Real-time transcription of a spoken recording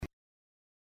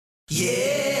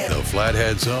Yeah! The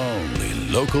Flathead's only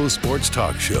local sports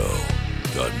talk show.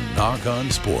 The Nach On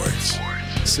Sports.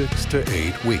 6 to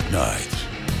 8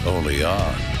 weeknights. Only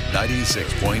on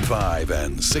 96.5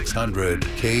 and 600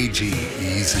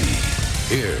 KGEZ.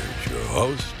 Here's your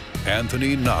host,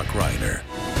 Anthony Nachreiner.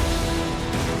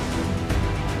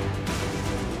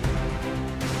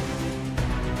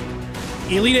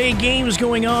 Elite Eight games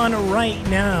going on right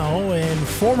now, and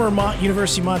former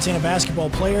University of Montana basketball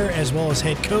player as well as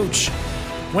head coach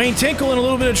Wayne Tinkle in a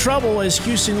little bit of trouble as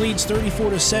Houston leads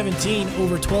 34-17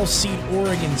 over 12th seed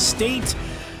Oregon State.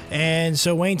 And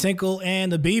so Wayne Tinkle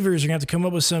and the Beavers are going to have to come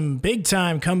up with some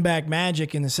big-time comeback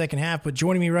magic in the second half. But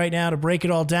joining me right now to break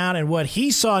it all down and what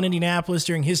he saw in Indianapolis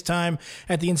during his time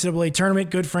at the NCAA Tournament,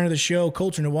 good friend of the show,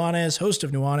 Colter Nuanez, host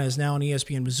of Nuanez now on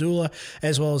ESPN Missoula,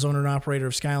 as well as owner and operator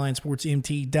of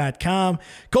SkylineSportsMT.com.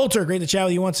 Colter, great to chat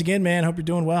with you once again, man. Hope you're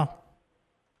doing well.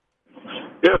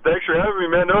 Yeah, thanks for having me,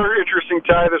 man. Another interesting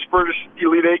tie this first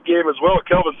Elite Eight game as well.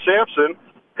 Kelvin Sampson,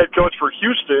 head coach for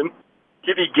Houston.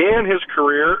 He began his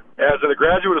career as a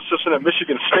graduate assistant at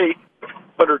Michigan State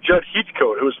under Judd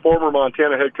Heathcote, who was former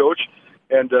Montana head coach.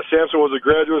 And Sampson was a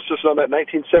graduate assistant on that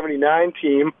 1979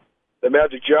 team that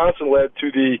Magic Johnson led to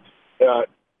the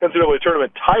NCAA Tournament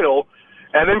title.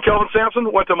 And then Kelvin Sampson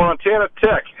went to Montana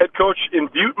Tech, head coach in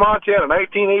Butte, Montana,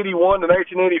 1981 to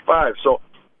 1985. So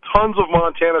tons of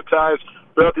Montana ties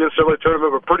throughout the NCAA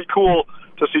Tournament, but pretty cool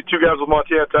to see two guys with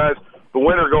Montana ties, the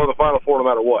winner go in the Final Four no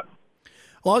matter what.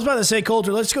 Well, I was about to say,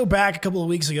 Colter, let's go back a couple of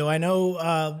weeks ago. I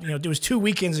know, it was 2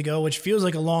 weekends ago, which feels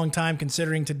like a long time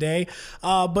considering today.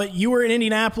 But you were in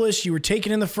Indianapolis. You were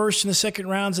taken in the first and the second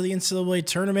rounds of the NCAA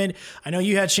Tournament. I know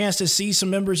you had a chance to see some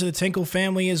members of the Tinkle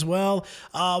family as well.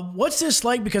 What's this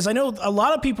like? Because I know a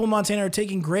lot of people in Montana are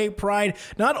taking great pride,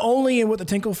 not only in what the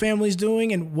Tinkle family is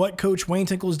doing and what Coach Wayne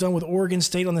Tinkle has done with Oregon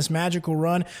State on this magical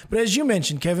run, but as you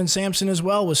mentioned, Kevin Sampson as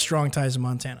well with strong ties in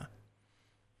Montana.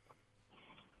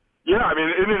 Yeah, I mean,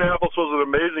 Indianapolis was an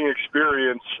amazing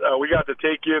experience. We got to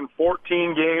take in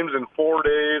 14 games in 4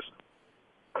 days.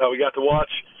 We got to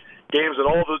watch games in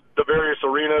all the various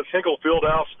arenas. Hinkle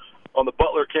Fieldhouse on the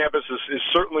Butler campus is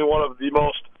certainly one of the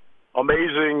most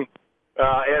amazing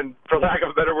and, for lack of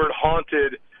a better word,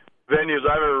 haunted venues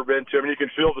I've ever been to. I mean, you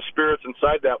can feel the spirits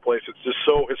inside that place. It's just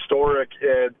so historic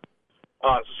and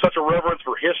such a reverence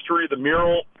for history. The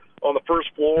mural on the first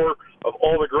floor of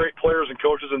all the great players and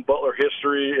coaches in Butler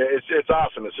history. It's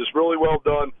awesome. It's just really well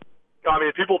done. I mean,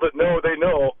 people that know, they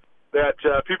know that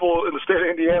people in the state of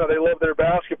Indiana, they love their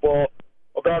basketball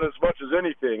about as much as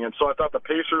anything. And so I thought the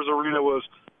Pacers arena was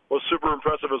super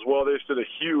impressive as well. They just did a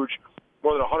huge,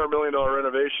 more than $100 million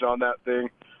renovation on that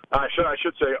thing. I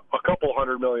should say a couple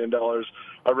 $100 million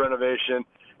of renovation.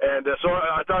 And so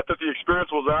I thought that the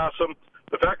experience was awesome.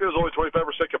 The fact that there was only 25%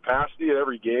 capacity at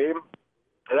every game,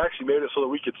 it actually made it so that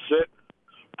we could sit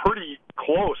pretty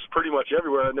close pretty much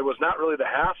everywhere, and there was not really the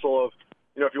hassle of,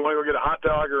 if you want to go get a hot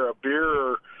dog or a beer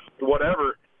or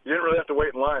whatever, you didn't really have to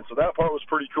wait in line. So that part was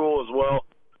pretty cool as well.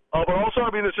 But also,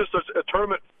 I mean, it's just a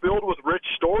tournament filled with rich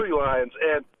storylines,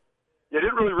 and I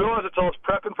didn't really realize it until I was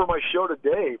prepping for my show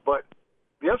today, but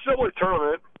the NCAA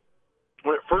Tournament,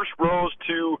 when it first rose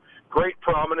to great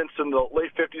prominence in the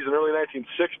late 50s and early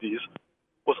 1960s,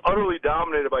 was utterly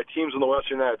dominated by teams in the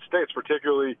Western United States,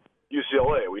 particularly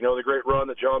UCLA. We know the great run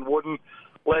that John Wooden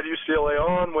led UCLA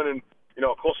on, winning,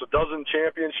 close to a dozen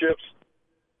championships.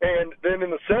 And then in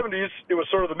the 70s, it was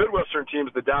sort of the Midwestern teams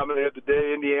that dominated the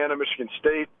day, Indiana, Michigan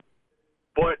State.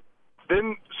 But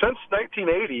then since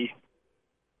 1980,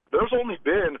 there's only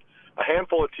been a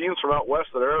handful of teams from out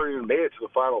west that have even made it to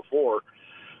the Final Four.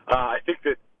 I think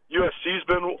that USC's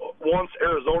been once,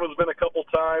 Arizona's been a couple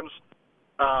times,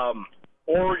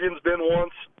 Oregon's been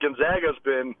once, Gonzaga's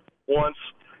been once,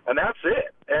 and that's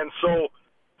it. And so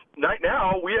right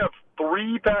now we have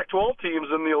 3 Pac-12 teams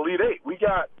in the Elite Eight. We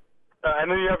got,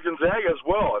 and then you have Gonzaga as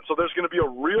well. And so there's going to be a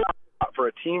real spot for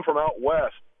a team from out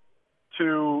west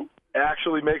to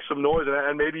actually make some noise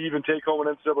and maybe even take home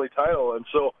an NCAA title. And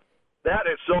so that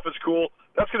itself is cool.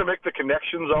 That's going to make the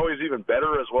connections always even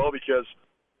better as well because,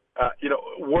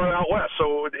 we're out west.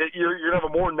 So you're going to have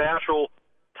a more natural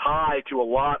tie to a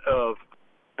lot of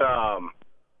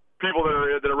people that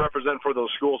are representing for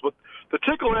those schools. But the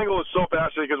Tinkle angle is so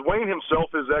fascinating because Wayne himself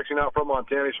is actually not from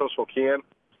Montana. He's from Spokane.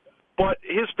 But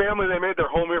his family, they made their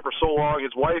home here for so long.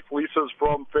 His wife, Lisa's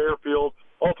from Fairfield.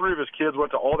 All 3 of his kids went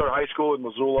to all their high school in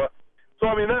Missoula. So,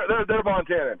 I mean, they're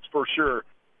Montanans for sure.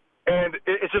 And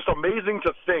it's just amazing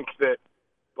to think that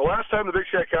the last time the Big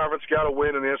Sky Conference got a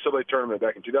win in the NCAA Tournament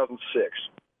back in 2006,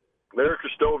 Larry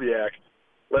Krzyzewski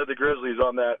led the Grizzlies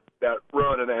on that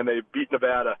run, and they beat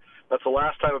Nevada. That's the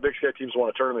last time a Big Sky team's won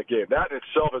a tournament game. That in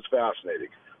itself is fascinating.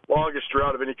 Longest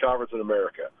drought of any conference in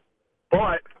America.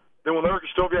 But then when Larry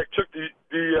Kostoviak took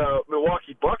the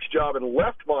Milwaukee Bucks job and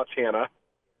left Montana,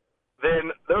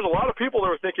 then there's a lot of people that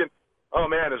were thinking, oh,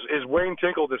 man, is Wayne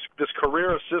Tinkle, this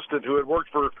career assistant who had worked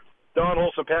for Don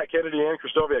Olson, Pat Kennedy, and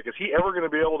Kostoviak, is he ever going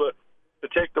to be able to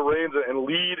take the reins and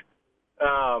lead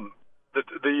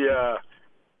the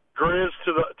Griz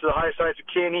to the highest heights?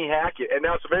 Can he hack it? And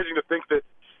now it's amazing to think that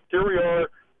here we are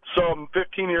some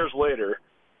 15 years later,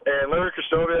 and Larry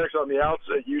Kostoviak's on the outs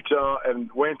at Utah,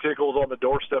 and Wayne Tinkle's on the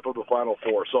doorstep of the Final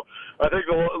Four. So I think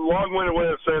the long-winded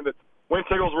way of saying that Wayne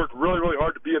Tinkle's worked really, really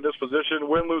hard to be in this position,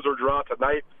 win, lose, or draw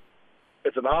tonight.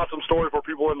 It's an awesome story for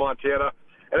people in Montana,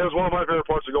 and it was one of my favorite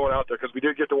parts of going out there because we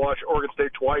did get to watch Oregon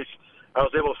State twice. I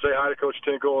was able to say hi to Coach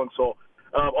Tinkle, and so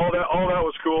all that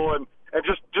was cool, and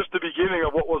just the beginning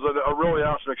of what was a really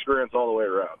awesome experience all the way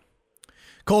around.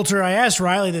 Colter, I asked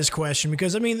Riley this question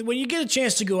because, I mean, when you get a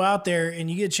chance to go out there and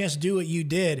you get a chance to do what you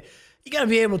did, you got to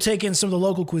be able to take in some of the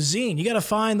local cuisine. You got to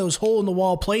find those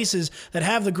hole-in-the-wall places that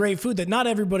have the great food that not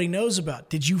everybody knows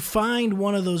about. Did you find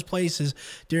one of those places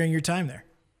during your time there?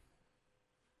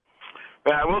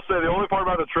 I will say the only part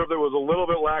about the trip that was a little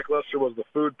bit lackluster was the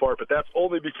food part, but that's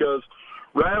only because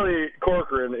Riley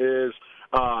Corcoran is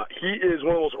he is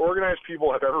one of the most organized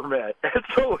people I've ever met. And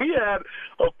so he had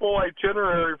a full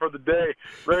itinerary for the day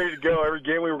ready to go, every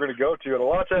game we were going to go to. And a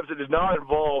lot of times it did not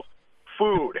involve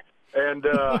food. And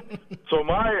so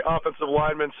my offensive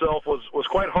lineman self was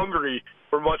quite hungry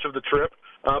for much of the trip.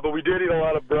 But we did eat a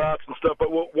lot of brats and stuff.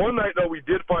 But one night, though, we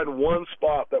did find one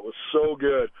spot that was so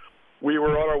good. We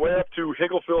were on our way up to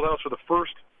Hinkle Fieldhouse for the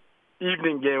first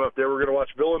evening game up there. We were going to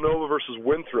watch Villanova versus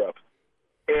Winthrop.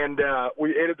 And we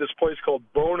ate at this place called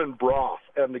Bone and Broth.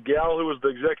 And the gal who was the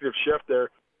executive chef there,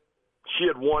 she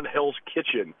had won Hell's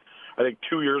Kitchen, I think,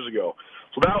 2 years ago.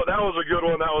 So that was a good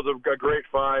one. That was a great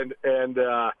find. And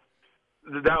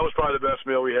that was probably the best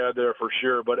meal we had there for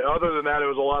sure. But other than that, it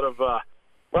was a lot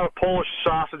of Polish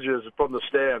sausages from the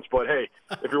stands. But, hey,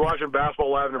 if you're watching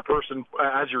basketball live in person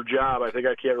as your job, I think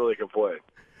I can't really complain.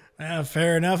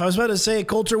 Fair enough. I was about to say,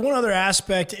 Colter, one other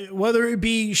aspect, whether it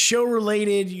be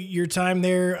show-related, your time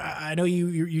there, I know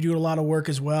you do a lot of work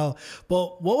as well,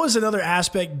 but what was another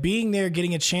aspect, being there,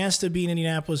 getting a chance to be in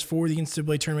Indianapolis for the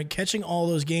NCAA tournament, catching all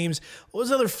those games? What was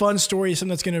another fun story, something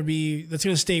that's going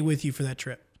to stay with you for that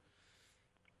trip?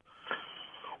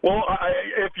 Well,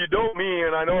 if you know me,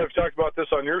 and I know I've talked about this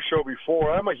on your show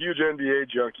before, I'm a huge NBA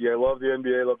junkie. I love the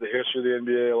NBA, I love the history of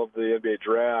the NBA, I love the NBA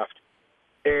draft.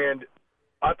 And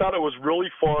I thought it was really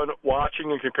fun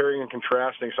watching and comparing and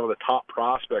contrasting some of the top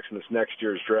prospects in this next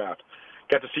year's draft.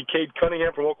 Got to see Cade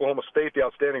Cunningham from Oklahoma State, the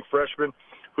outstanding freshman,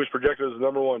 who's projected as the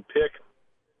number one pick.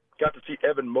 Got to see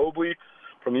Evan Mobley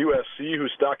from USC,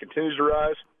 whose stock continues to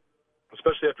rise,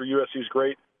 especially after USC's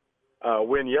great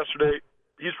win yesterday.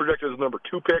 He's projected as the number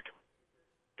 2 pick.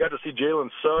 Got to see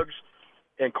Jalen Suggs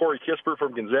and Corey Kispert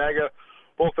from Gonzaga.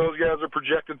 Both those guys are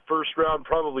projected first round,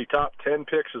 probably top 10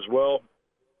 picks as well.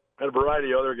 And a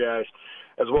variety of other guys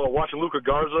as well. Watching Luka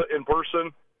Garza in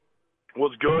person was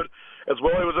good as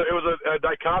well. It was a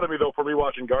dichotomy, though, for me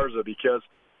watching Garza, because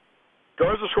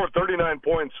Garza scored 39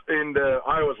 points in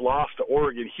Iowa's loss to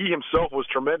Oregon. He himself was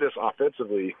tremendous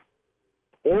offensively.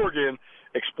 Oregon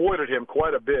exploited him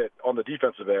quite a bit on the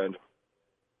defensive end.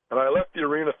 And I left the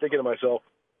arena thinking to myself,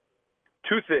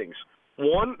 two things.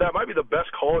 One, that might be the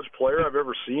best college player I've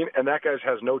ever seen, and that guy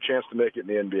has no chance to make it in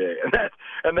the NBA. And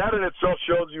that in itself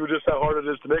shows you just how hard it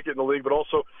is to make it in the league, but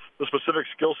also the specific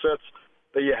skill sets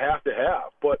that you have to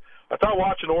have. But I thought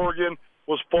watching Oregon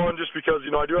was fun just because,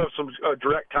 I do have some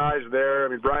direct ties there. I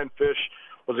mean, Brian Fish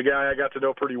was a guy I got to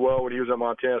know pretty well when he was at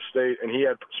Montana State, and he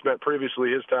had spent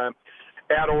previously his time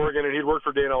at Oregon, and he'd worked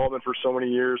for Dana Altman for so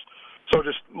many years. So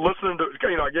just listening to,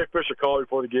 I gave Fish a call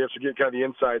before the game to get kind of the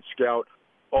inside scout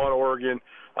on Oregon.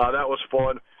 That was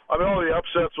fun. I mean, all the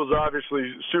upsets was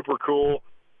obviously super cool.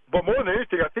 But more than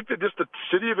anything, I think that just the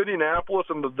city of Indianapolis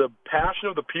and the passion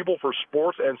of the people for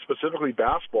sports and specifically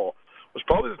basketball was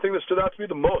probably the thing that stood out to me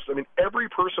the most. I mean, every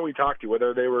person we talked to,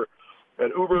 whether they were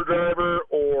an Uber driver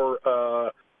or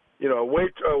a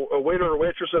waiter or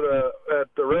waitress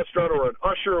at the restaurant or an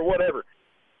usher or whatever,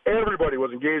 everybody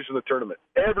was engaged in the tournament.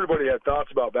 Everybody had thoughts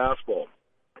about basketball.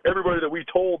 Everybody that we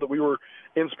told that we were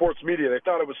in sports media, they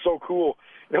thought it was so cool.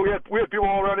 And we had people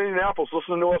all around Indianapolis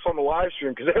listening to us on the live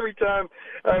stream, because every time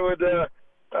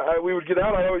we would get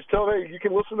out, I always tell them, hey, you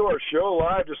can listen to our show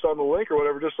live just on the link or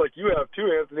whatever, just like you have too,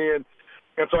 Anthony.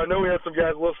 And so I know we had some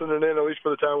guys listening in, at least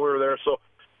for the time we were there. So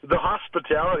the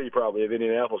hospitality probably of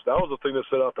Indianapolis, that was the thing that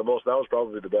stood out the most. That was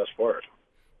probably the best part.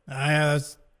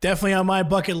 Definitely on my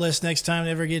bucket list next time I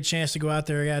ever get a chance to go out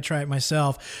there. I got to try it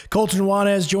myself. Colter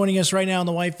Nuanez joining us right now on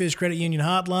the Whitefish Credit Union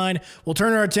Hotline. We'll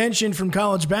turn our attention from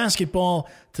college basketball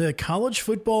to college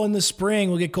football in the spring.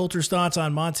 We'll get Colter's thoughts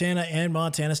on Montana and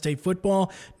Montana State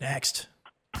football next.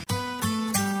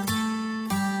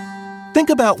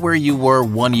 Think about where you were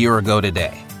 1 year ago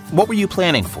today. What were you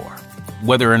planning for?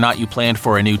 Whether or not you planned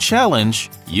for a new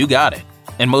challenge, you got it.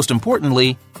 And most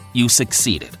importantly, you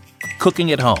succeeded.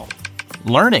 Cooking at home,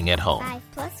 learning at home,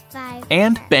 5 + 5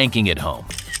 and banking at home.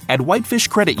 At Whitefish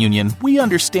Credit Union, we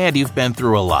understand you've been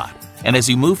through a lot. And as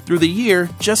you move through the year,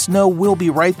 just know we'll be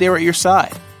right there at your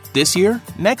side. This year,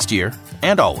 next year,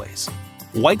 and always.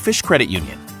 Whitefish Credit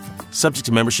Union. Subject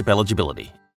to membership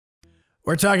eligibility.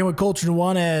 We're talking with Colter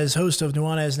Nuanez, host of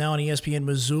Nuanez now on ESPN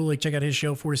Missoula. Check out his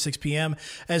show 4 to 6 p.m.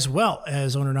 as well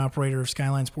as owner and operator of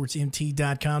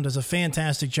SkylineSportsMT.com. Does a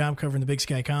fantastic job covering the Big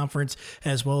Sky Conference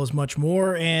as well as much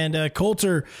more. And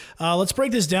Colter, let's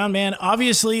break this down, man.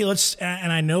 Obviously,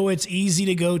 and I know it's easy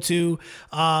to go to,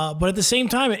 but at the same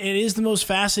time, it is the most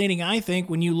fascinating, I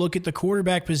think, when you look at the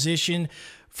quarterback position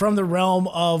from the realm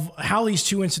of how these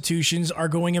two institutions are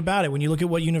going about it. When you look at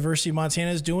what University of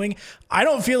Montana is doing, I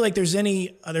don't feel like there's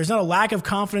not a lack of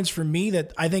confidence for me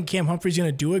that I think Cam Humphrey's going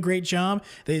to do a great job.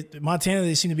 Montana,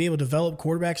 they seem to be able to develop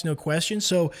quarterbacks, no question.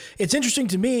 So it's interesting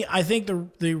to me. I think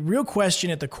the real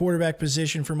question at the quarterback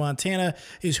position for Montana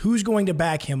is who's going to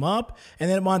back him up. And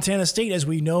then at Montana State, as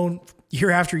we know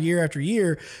year after year after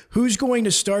year, who's going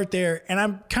to start there? And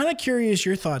I'm kind of curious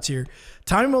your thoughts here.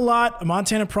 Tommy Mellott, a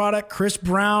Montana product. Chris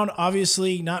Brown,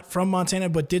 obviously not from Montana,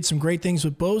 but did some great things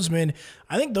with Bozeman.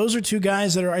 I think those are two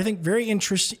guys that are, I think, very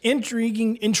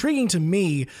intriguing to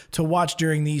me to watch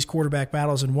during these quarterback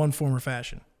battles in one form or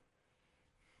fashion.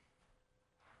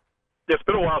 Yeah, it's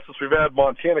been a while since we've had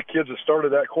Montana kids that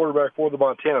started that quarterback for the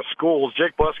Montana schools.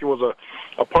 Jake Bluskin was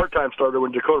a part-time starter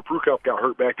when Dakota Prukop got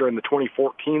hurt back during the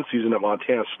 2014 season at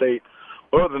Montana State.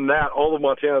 Other than that, all of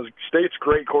Montana State's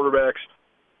great quarterbacks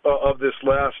of this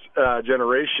last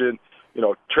generation,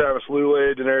 Travis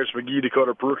Lulay, Denarius McGee,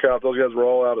 Dakota Prukop, those guys were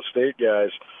all out-of-state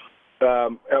guys.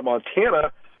 At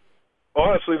Montana,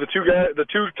 honestly, the two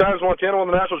times Montana won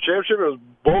the national championship, it was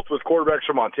both with quarterbacks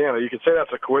from Montana. You can say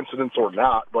that's a coincidence or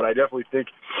not, but I definitely think,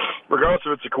 regardless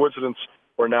if it's a coincidence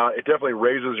or not, it definitely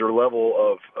raises your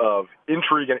level of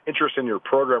intrigue and interest in your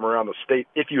program around the state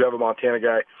if you have a Montana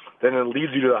guy. Then it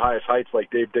leads you to the highest heights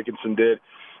like Dave Dickinson did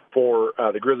for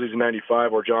the Grizzlies in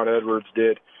 95 or John Edwards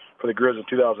did for the Grizz in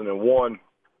 2001.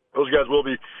 Those guys will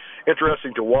be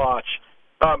interesting to watch.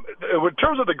 In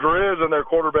terms of the Grizz and their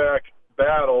quarterback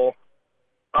battle,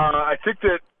 I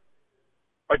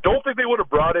don't think they would have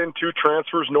brought in two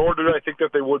transfers, nor did I think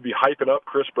that they would be hyping up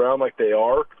Chris Brown like they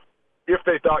are if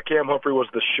they thought Cam Humphrey was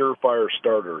the surefire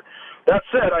starter. That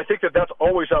said, I think that's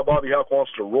always how Bobby Hauck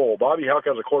wants to roll. Bobby Hauck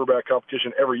has a quarterback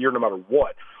competition every year no matter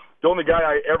what. The only guy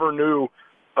I ever knew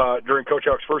during Coach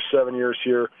Hauck's first 7 years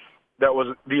here that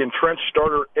was the entrenched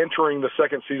starter entering the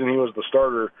second season he was the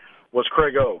starter was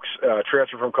Craig Oaks,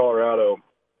 transfer from Colorado,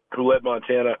 who led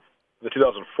Montana the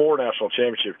 2004 national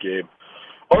championship game.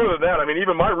 Other than that, I mean,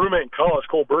 even my roommate in college,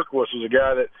 Cole Berkowitz, was a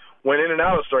guy that went in and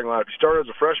out of the starting lineup. He started as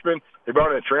a freshman. They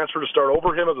brought in a transfer to start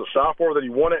over him as a sophomore. Then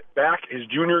he won it back his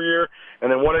junior year,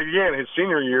 and then won it again his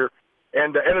senior year,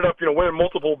 and ended up, winning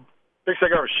multiple Big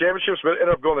Sky Conference championships, but ended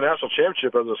up going to the national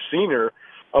championship as a senior.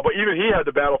 But even he had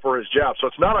to battle for his job. So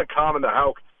it's not uncommon that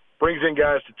Hauck brings in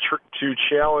guys to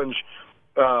challenge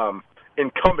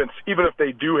incumbents, even if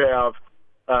they do have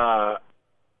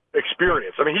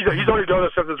experience. I mean, he's already done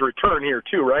this since his return here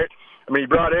too, right? I mean, he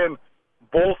brought in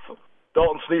both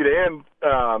Dalton Snead and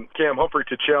Cam Humphrey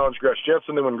to challenge Gresh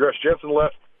Jensen. Then when Gresh Jensen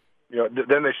left,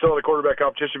 then they still had a quarterback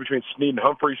competition between Snead and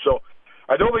Humphrey. So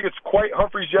I don't think it's quite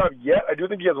Humphrey's job yet. I do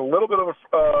think he has a little bit of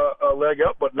a leg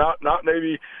up, but not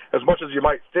maybe as much as you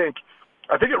might think.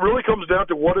 I think it really comes down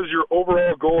to what is your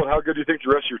overall goal and how good do you think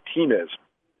the rest of your team is.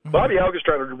 Mm-hmm. Bobby Hauck is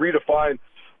trying to redefine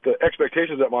the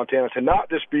expectations at Montana to not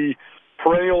just be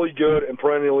perennially good and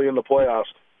perennially in the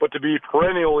playoffs, but to be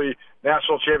perennially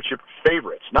national championship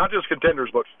favorites. Not just contenders,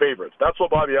 but favorites. That's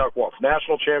what Bobby Hauck wants,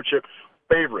 national championship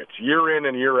favorites, year in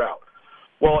and year out.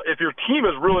 Well, if your team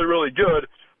is really, really good,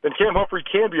 then Cam Humphrey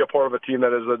can be a part of a team that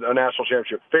is a national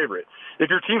championship favorite. If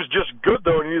your team's just good,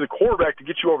 though, and you need a quarterback to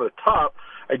get you over the top,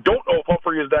 I don't know if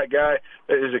Humphrey is that guy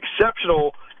that is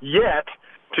exceptional yet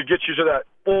to get you to that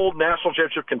full national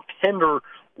championship contender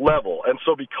level. And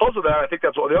so because of that, I think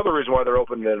that's the other reason why they're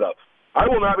opening it up. I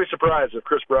will not be surprised if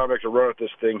Chris Brown makes a run at this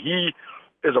thing. He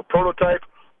is a prototype.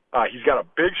 He's got a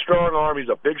big, strong arm. He's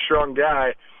a big, strong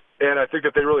guy. And I think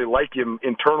that they really like him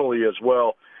internally as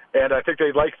well. And I think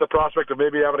they like the prospect of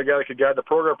maybe having a guy that could guide the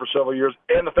program for several years.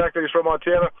 And the fact that he's from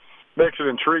Montana makes it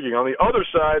intriguing. On the other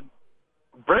side,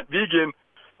 Brent Vigen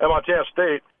at Montana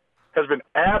State has been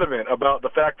adamant about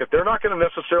the fact that they're not going to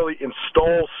necessarily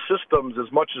install systems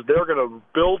as much as they're going to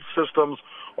build systems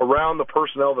around the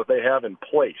personnel that they have in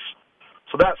place.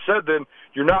 So that said, then,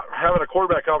 you're not having a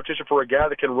quarterback competition for a guy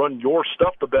that can run your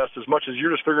stuff the best as much as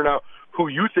you're just figuring out who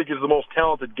you think is the most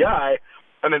talented guy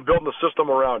and then building the system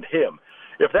around him.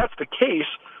 If that's the case,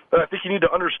 then I think you need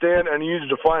to understand and you need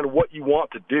to define what you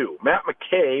want to do. Matt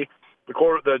McKay, the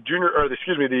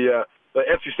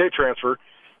NC State transfer,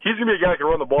 he's going to be a guy who can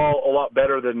run the ball a lot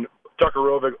better than Tucker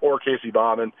Rovig or Casey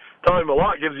Bauman. Tommy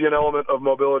Mellott gives you an element of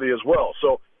mobility as well.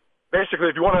 So basically,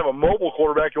 if you want to have a mobile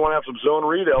quarterback, you want to have some zone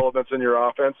read elements in your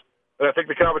offense, then I think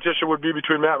the competition would be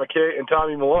between Matt McKay and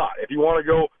Tommy Mellott. If you want to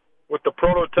go with the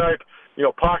prototype,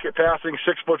 pocket passing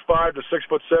 6'5" to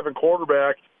 6'7"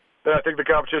 quarterback, then I think the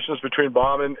competition is between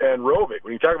Bauman and Rovig.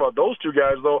 When you talk about those two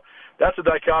guys, though, that's a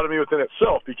dichotomy within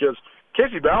itself because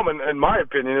Casey Bauman, in my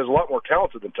opinion, is a lot more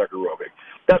talented than Tucker Rovig.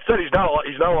 That said, he's not a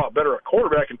lot better at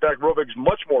quarterback. In fact, Rovig's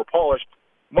much more polished,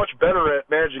 much better at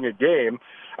managing a game.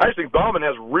 I just think Bauman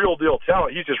has real deal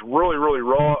talent. He's just really, really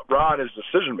raw in his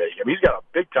decision making. I mean, he's got a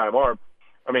big time arm.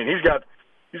 I mean, he's got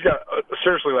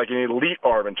seriously like an elite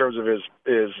arm in terms of his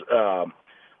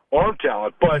arm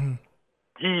talent. But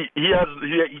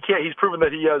he's proven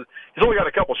that he's only got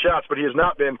a couple shots, but he has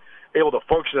not been able to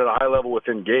function at a high level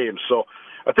within games. So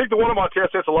I think the one in Montana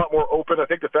State's a lot more open. I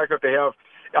think the fact that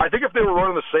I think if they were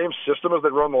running the same system as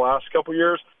they'd run the llast couple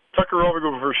years, Tucker Rovig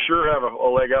would for sure have a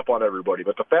leg up on everybody.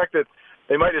 But the fact that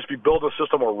they might just be building a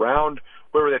system around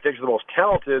whoever they think is the most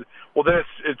talented, well, then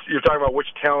you're talking about which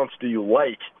talents do you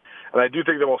like. And I do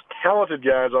think the most talented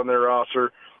guys on their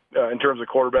roster in terms of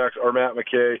quarterbacks are Matt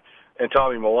McKay and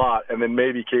Tommy Mellott, and then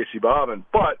maybe Casey Bauman.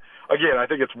 But, again, I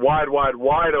think it's wide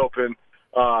open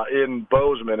in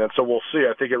Bozeman, and so we'll see.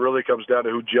 I think it really comes down to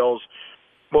who gels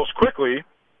most quickly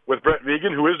with Brent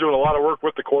Vigen, who is doing a lot of work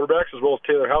with the quarterbacks, as well as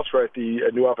Taylor Housewright,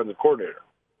 the new offensive coordinator.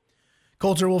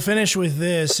 Colter, we'll finish with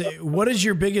this. What is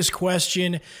your biggest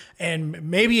question? And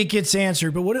maybe it gets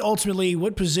answered, but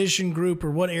what position group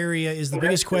or what area is the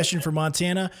biggest question for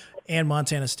Montana and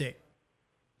Montana State?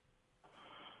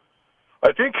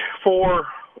 I think for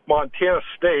Montana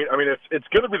State, I mean, it's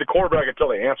going to be the quarterback until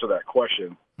they answer that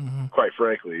question, quite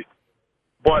frankly.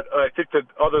 But I think that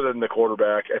other than the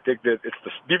quarterback, I think that it's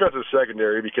the defensive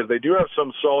secondary because they do have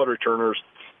some solid returners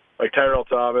like Tyrell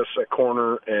Thomas at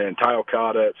corner and Ty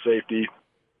Okada at safety.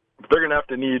 But they're going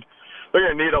to need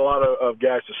a lot of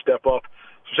guys to step up,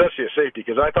 especially at safety.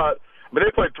 Because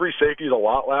they played three safeties a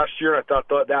lot last year, and I thought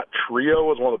that trio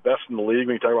was one of the best in the league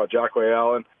when you talk about Jacquay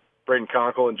Allen, Braden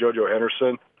Conkle, and JoJo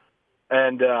Henderson.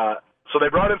 And so they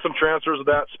brought in some transfers at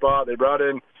that spot. They brought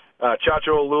in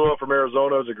Chacho Alua from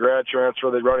Arizona as a grad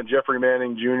transfer. They brought in Jeffrey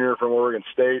Manning Jr. from Oregon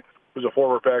State, who's a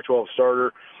former Pac-12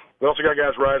 starter. They also got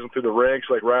guys rising through the ranks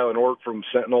like Rylan Ork from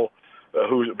Sentinel,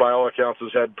 who by all accounts has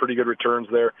had pretty good returns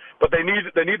there. But they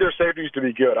need their safeties to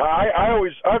be good.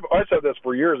 I've said this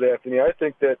for years, Anthony. I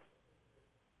think that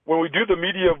when we do the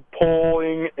media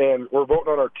polling and we're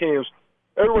voting on our teams,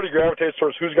 everybody gravitates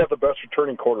towards who's got the best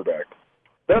returning quarterback.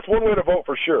 That's one way to vote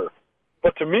for sure.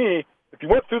 But to me, if you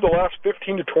went through the last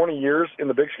 15 to 20 years in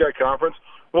the Big Sky Conference,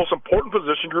 the most important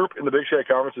position group in the Big Sky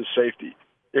Conference is safety.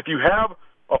 If you have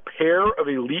a pair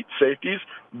of elite safeties,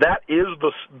 that is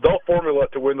the formula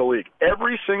to win the league.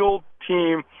 Every single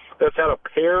team that's had a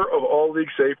pair of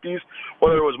all-league safeties,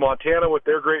 whether it was Montana with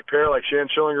their great pair like Shan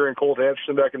Schillinger and Colt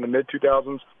Anderson back in the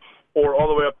mid-2000s, or all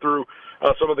the way up through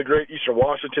some of the great Eastern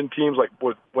Washington teams like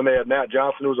when they had Nat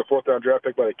Johnson, who was a fourth-round draft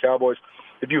pick by the Cowboys.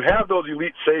 If you have those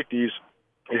elite safeties,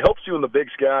 it helps you in the Big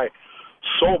Sky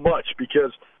so much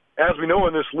because, as we know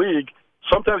in this league,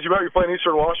 sometimes you might be playing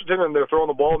Eastern Washington and they're throwing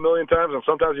the ball a million times, and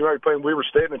sometimes you might be playing Weber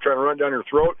State and they're trying to run down your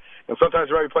throat, and sometimes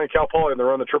you might be playing Cal Poly and they're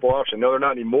running the triple option. No, they're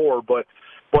not anymore, but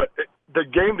the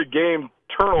game-to-game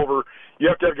turnover, you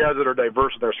have to have guys that are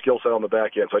diverse in their skill set on the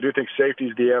back end. So I do think safety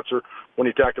is the answer when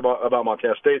you talked about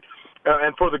Montana State.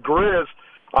 And for the Griz,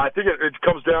 I think it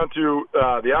comes down to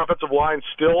the offensive line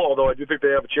still, although I do think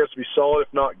they have a chance to be solid,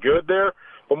 if not good there.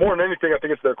 But more than anything, I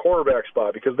think it's their cornerback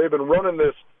spot because they've been running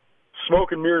this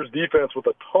smoke and mirrors defense with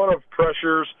a ton of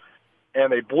pressures,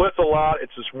 and they blitz a lot.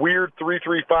 It's this weird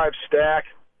 3-3-5 stack,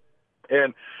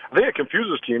 and I think it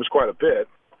confuses teams quite a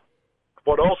bit.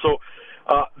 But also,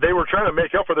 they were trying to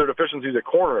make up for their deficiencies at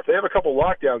corner. If they have a couple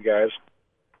lockdown guys,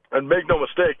 and make no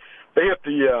mistake, they hit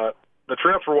the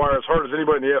transfer wire as hard as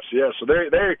anybody in the FCS. So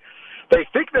they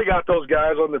think they got those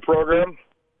guys on the program,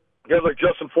 guys like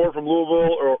Justin Ford from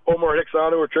Louisville or Omar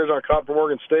Hicksanu or Trajan Cobb from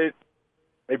Oregon State.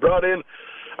 They brought in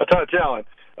a ton of talent.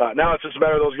 Now it's just a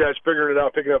matter of those guys figuring it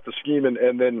out, picking up the scheme,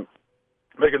 and then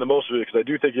making the most of it, because I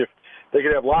do think if they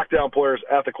could have lockdown players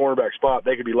at the cornerback spot,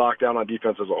 they could be locked down on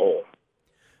defense as a whole.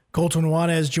 Colter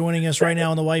Nuanez joining us right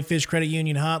now on the Whitefish Credit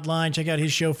Union Hotline. Check out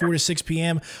his show 4 to 6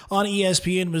 p.m. on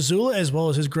ESPN Missoula, as well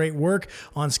as his great work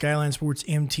on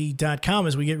SkylineSportsMT.com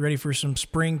as we get ready for some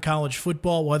spring college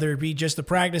football, whether it be just the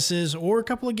practices or a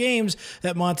couple of games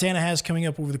that Montana has coming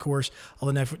up over the course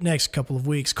of the next couple of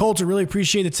weeks. Colter, really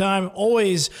appreciate the time.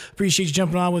 Always appreciate you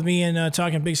jumping on with me and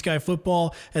talking Big Sky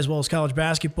football as well as college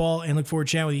basketball, and look forward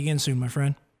to chatting with you again soon, my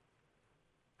friend.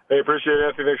 Hey, appreciate it,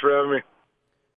 Anthony. Thanks for having me.